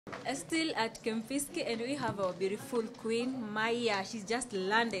Still at Kempiski, and we have our beautiful queen, Marya. She's just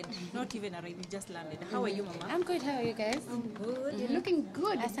landed. Not even arrived, just landed. How are you, Mama? I'm good. How are you guys? I'm good. You're looking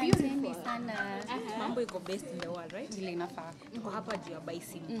good. Beautiful. Mambo iko best in the world, right? Vile inafaa. Tuko hapa juu ya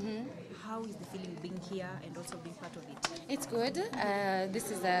Yycomedian. How is the feeling being here and also being part of it? It's good.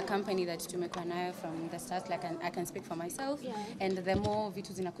 This is a company that tumekuwa nayo from the start. Like I can speak for myself. Yeah. And the more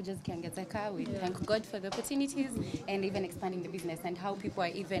vitu zinakuja zikiongezeka, we thank God for the opportunities and even expanding the business and how people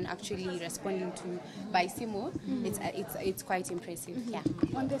are even actually responding to Yycomedian. It's quite impressive. Yeah.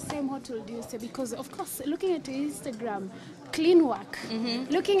 On the same, what would you say? Because of course, looking at your Instagram, clean work.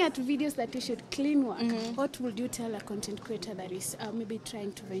 Looking at videos that you should clean work. What would you tell a content creator that is maybe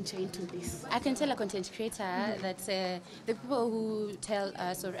trying to venture into this? I can tell a content creator that the people who tell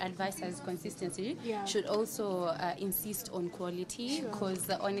us or advise us consistency should also insist on quality, because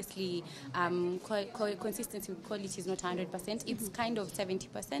honestly, consistency with quality is not 100%. It's kind of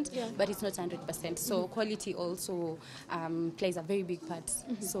 70%, but it's not 100%. So quality also plays a very big part.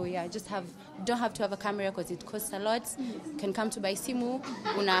 So yeah, don't have to have a camera because it costs a lot. You can come to Yycomedian,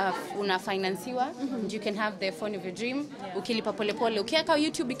 una financiwa, and you can have the phone of your dream. Ukilipa pole pole, ukiweka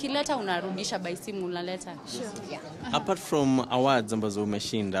YouTube ikileta unarudisha Yycomedian unaleta. Apart from awards ambazo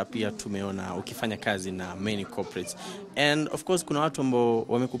umeshinda, pia tumeona ukifanya kazi na many corporates. And of course kuna watu ambao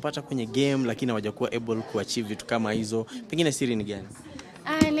wamekupata kwenye game lakini hawajakuwa able kuachieve vitu kama hizo. Pengine siri ni gani?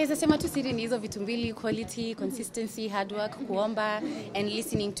 Naweza sema tu siri ni hizo vitu mbili: quality, consistency, hard work, kuomba and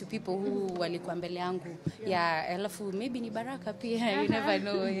listening to people who walikuwa mbele yangu. Alafu maybe ni baraka pia, you never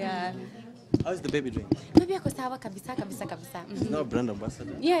know. How is the baby doing? Baby yako sawa kabisa. No brand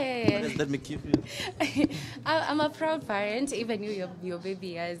ambassador. Yeah. How does that make you feel? I'm a proud parent. Even your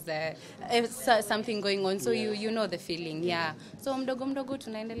baby has something going on, so you know the feeling. So mdogo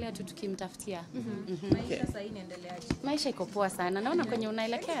tunaendelea tu tukimtafutia. Maisha sasa inaendeleaje? Maisha iko poa sana. Naona kwenye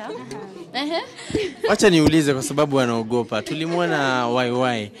unaelekea. Acha niulize kwa sababu anaogopa. Tulimwona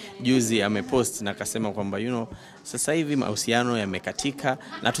YY juzi amepost na akasema kwamba sasa hivi mahusiano yamekatika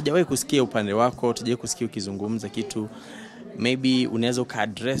na hatujawahi kusikia upande wako, hatujawahi kusikia ukizungumza kitu. Maybe unaweza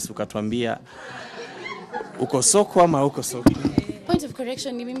uka-address ukatuambia uko soko ama uko soko? Point of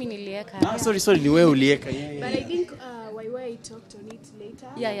correction, ni mimi nilieka. Sorry, ni wewe ulieka. But I think YY talked on it later.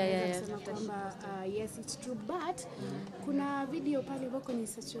 Yeah. Yes, it's true, but kuna video pale boko ni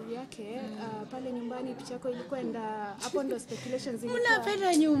story yake pale nyumbani, picha yako ilikuwa enda hapo, ndo speculations zilikuwa.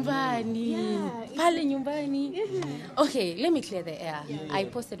 Unapenda nyumbani. Pale nyumbani. Okay, let me clear the air. I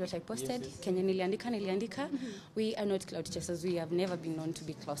posted what I posted. Kenya niliandika. We are not cloud chasers. We have never been known to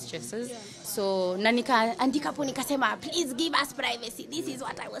be cloud chasers. So na nikaandika hapo nikasema, please give us privacy. This is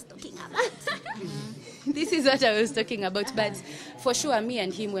what I was talking about. But for sure, me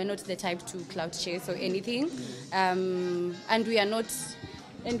and him, we're not the type to cloud chase or anything, and we are not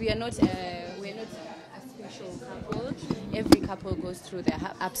a special couple. Every couple goes through their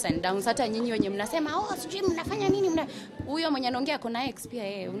ups and downs. Hata nyinyi wenye mnasema sijui mnafanya nini, huyo mwenye anaongea kuna ex pia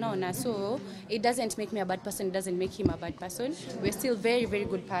yeye, unaona. So it doesn't make me a bad person, it doesn't make him a bad person. We're still very, very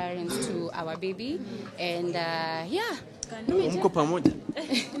good parents to our baby, and Mko pamoja?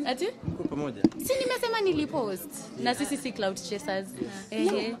 Ati? Mko pamoja? Si nimesema nilipost na sisi si cloud chasers.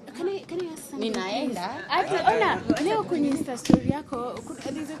 Can I ask something? Ninaenda. Ona leo kwenye Insta story yako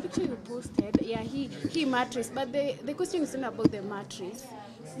there's a picture you posted. He mattress, but the question is not about the mattress.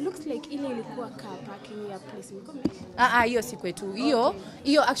 Looks like ile ilikuwa car parking ya place. Hiyo si kwetu.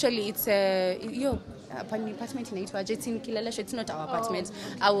 Hiyo actually it's hiyo apartment inaitwa Jetsin Kilelesho. It's not our apartment.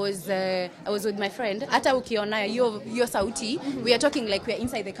 I was with my friend. Hata ukiona hiyo sauti, we are talking like we are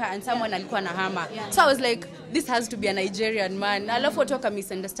inside the car and someone alikuwa na hama. So I was like, this has to be a Nigerian man. Alafu watoka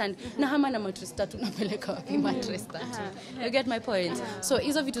misunderstand. Na hama na mattress tatu napeleka wapi mattress tatu. You get my point? So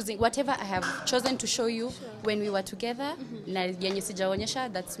hizo vitu whatever I have chosen to show you when we were together, na yenye sijaonyesha,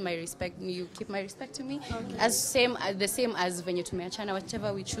 that's my respect. You keep my respect to me. The same as venye tumeachana,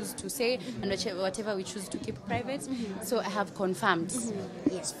 whatever we choose to say and whatever we choose to keep private. So I have confirmed.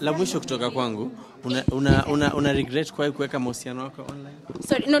 Yes. La mwisho kutoka kwangu, una regret kwa kuweka mahusiano yako online?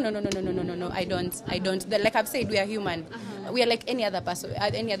 Sorry, no, I don't. Like I've said, we are human. We are like any other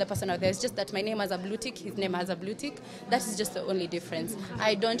person out there. It's just that my name has a blue tick, his name has a blue tick. That is just the only difference.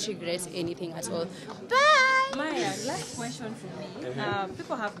 I don't regret anything at all. Bye! Marya, last question for me.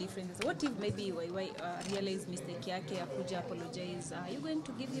 People have differences. What if maybe YY realize mistake yake, akuja apologize? Are you going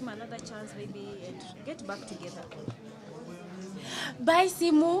to give him another chance maybe and get back together? Bye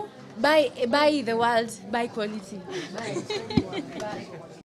Simu, bye the world, bye quality. Bye.